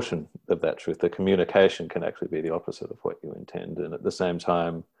distortion of that truth. The communication can actually be the opposite of what you intend. And at the same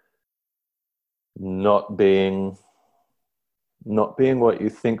time, not being what you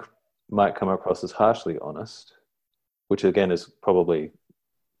think might come across as harshly honest, which again is probably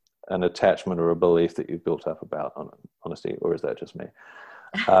an attachment or a belief that you've built up about honesty, or is that just me?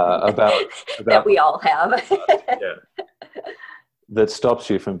 About that we all have. That stops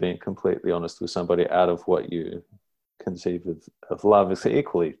you from being completely honest with somebody out of what you conceive of love is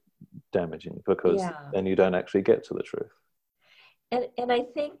equally damaging, because then you don't actually get to the truth. And I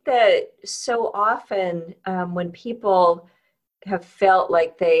think that so often when people have felt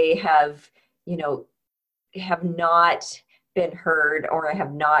like they have not been heard or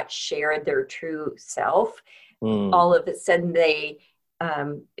have not shared their true self, all of a sudden they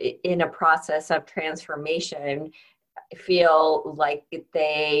in a process of transformation feel like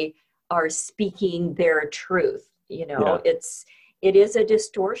they are speaking their truth. It is a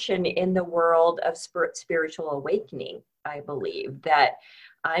distortion in the world of spiritual awakening, I believe, that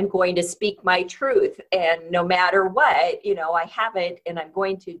I'm going to speak my truth, and no matter what, I have it and I'm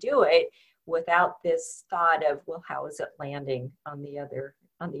going to do it without this thought of, well, how is it landing on the other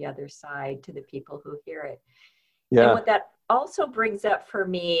side to the people who hear it. Yeah. And what that also brings up for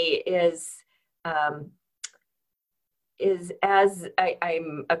me is as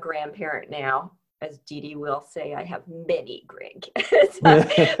I'm a grandparent now, as Dee Dee will say, I have many grandkids.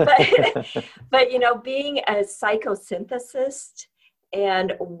 but being a psychosynthesist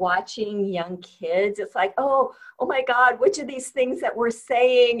and watching young kids, it's like, oh my God, which of these things that we're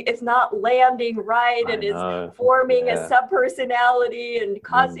saying is not landing right and is forming a subpersonality and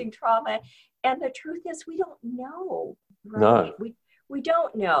causing trauma. And the truth is, we don't know, right? No. We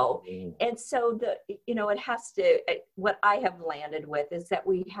don't know. And so it has to, what I have landed with is that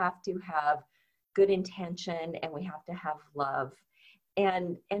we have to have good intention and we have to have love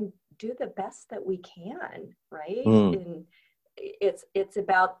and do the best that we can, right? And it's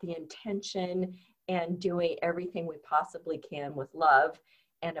about the intention and doing everything we possibly can with love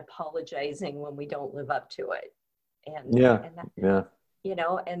and apologizing when we don't live up to it. And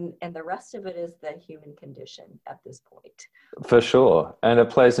the rest of it is the human condition at this point. For sure. And it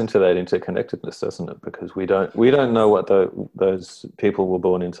plays into that interconnectedness, doesn't it? Because we don't know what those people were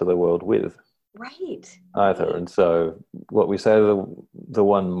born into the world with. Right. Either. Right. And so what we say to the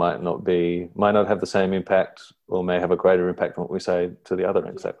one might not have the same impact, or may have a greater impact than what we say to the other in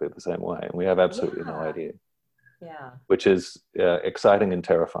exactly the same way. And we have absolutely no idea. Yeah. Which is exciting and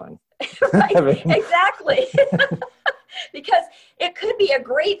terrifying. Right. Exactly. Because it could be a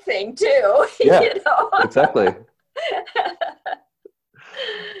great thing too. Yeah, exactly.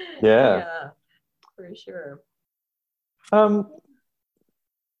 Yeah, for sure.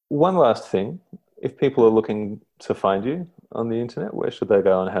 One last thing, if people are looking to find you on the internet, where should they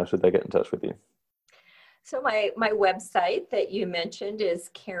go and how should they get in touch with you? So my website that you mentioned is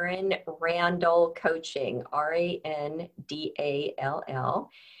Karen Randall Coaching, RANDALL.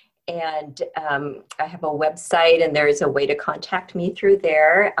 And I have a website, and there's a way to contact me through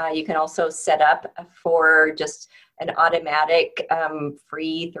there. You can also set up for just an automatic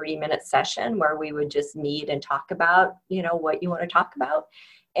free 30-minute session where we would just meet and talk about, what you want to talk about.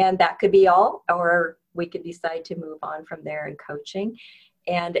 And that could be all, or we could decide to move on from there in coaching.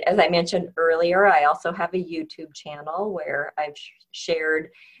 And as I mentioned earlier, I also have a YouTube channel where I've shared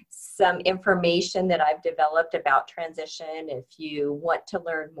some information that I've developed about transition. If you want to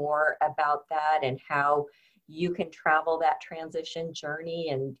learn more about that and how you can travel that transition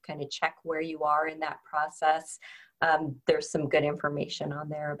journey and kind of check where you are in that process, there's some good information on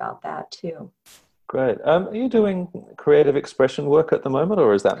there about that too. Great. Are you doing creative expression work at the moment,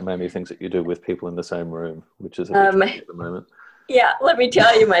 or is that mainly things that you do with people in the same room, which is a bit tricky at the moment? Yeah, let me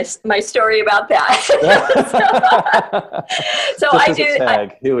tell you my story about that. So I do.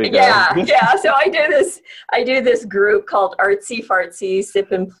 Here we go. Yeah. So I do this group called Artsy Fartsy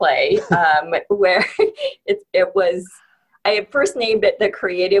Sip and Play, where I had first named it the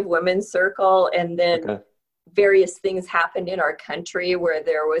Creative Women's Circle, and then various things happened in our country where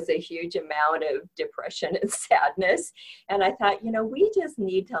there was a huge amount of depression and sadness, and I thought, we just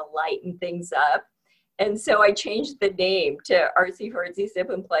need to lighten things up. And so I changed the name to Artsy Fartsy Sip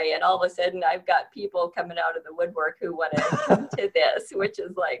and Play, and all of a sudden I've got people coming out of the woodwork who want to come to this, which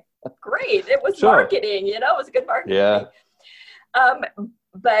is like great. It was marketing, it was good marketing. Yeah.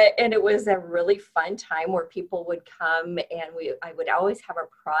 And it was a really fun time where people would come, and I would always have a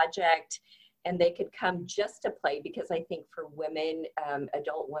project, and they could come just to play, because I think for women,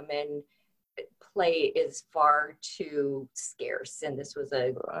 adult women, play is far too scarce, and this was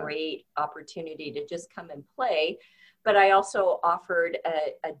a great opportunity to just come and play. But I also offered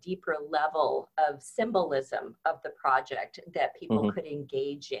a deeper level of symbolism of the project that people could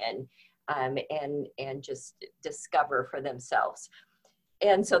engage in and just discover for themselves.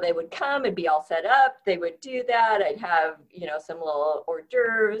 And so they would come and be all set up. They would do that. I'd have, some little hors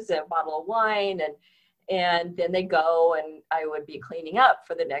d'oeuvres, a bottle of wine, and then they go, and I would be cleaning up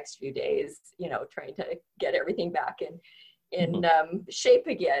for the next few days, trying to get everything back in shape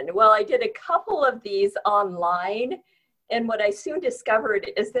again. Well, I did a couple of these online, and what I soon discovered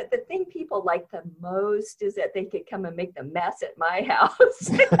is that the thing people like the most is that they could come and make the mess at my house.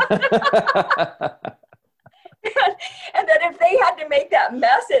 And that if they had to make that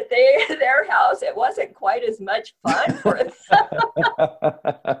mess at their house, it wasn't quite as much fun for them.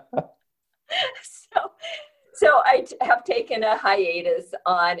 So have taken a hiatus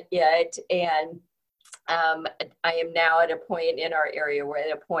on it, and I am now at a point in our area where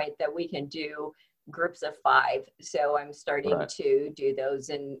at a point that we can do groups of 5. So I'm starting to do those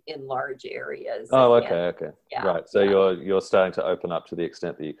in large areas. Oh, okay. Yeah, right. So you're starting to open up to the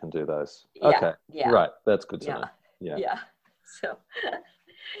extent that you can do those. Okay. Yeah. Right. That's good to know. Yeah. So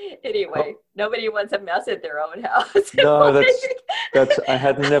anyway, nobody wants a mess at their own house. No, that's I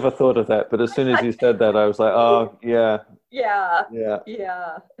had never thought of that, but as soon as you said that, I was like, oh yeah.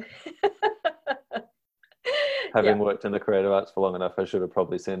 Having worked in the creative arts for long enough, I should have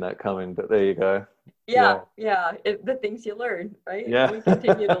probably seen that coming, but there you go. Yeah. The things you learn, right? Yeah. We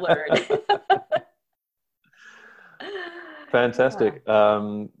continue to learn. Fantastic.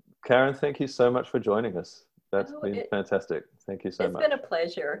 Karen, thank you so much for joining us. That's been fantastic. Thank you so much. It's been a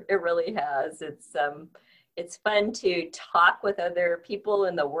pleasure. It really has. It's fun to talk with other people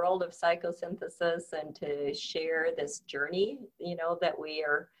in the world of psychosynthesis and to share this journey, that we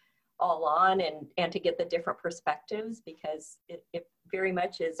are all on, and to get the different perspectives, because it very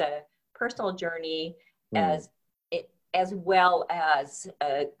much is a personal journey as well as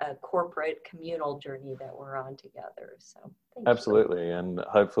a corporate communal journey that we're on together. So absolutely. You. And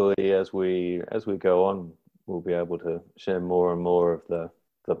hopefully as we go on, we'll be able to share more and more of the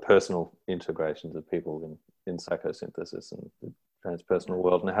personal integrations of people in psychosynthesis and the transpersonal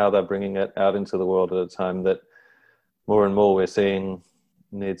world, and how they're bringing it out into the world at a time that more and more we're seeing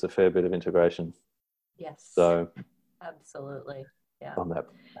needs a fair bit of integration. Yes. So absolutely. Yeah. On that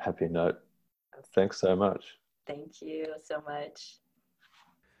happy note, thanks so much. Thank you so much.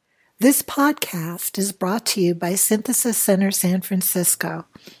 This podcast is brought to you by Synthesis Center San Francisco.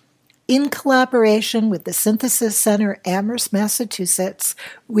 In collaboration with the Synthesis Center, Amherst, Massachusetts,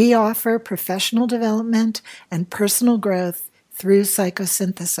 we offer professional development and personal growth through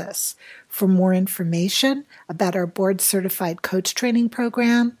psychosynthesis. For more information about our board-certified coach training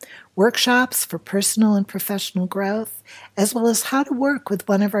program, workshops for personal and professional growth, as well as how to work with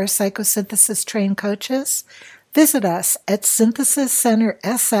one of our psychosynthesis-trained coaches, visit us at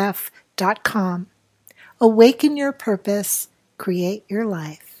synthesiscentersf.com. Awaken your purpose, create your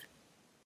life.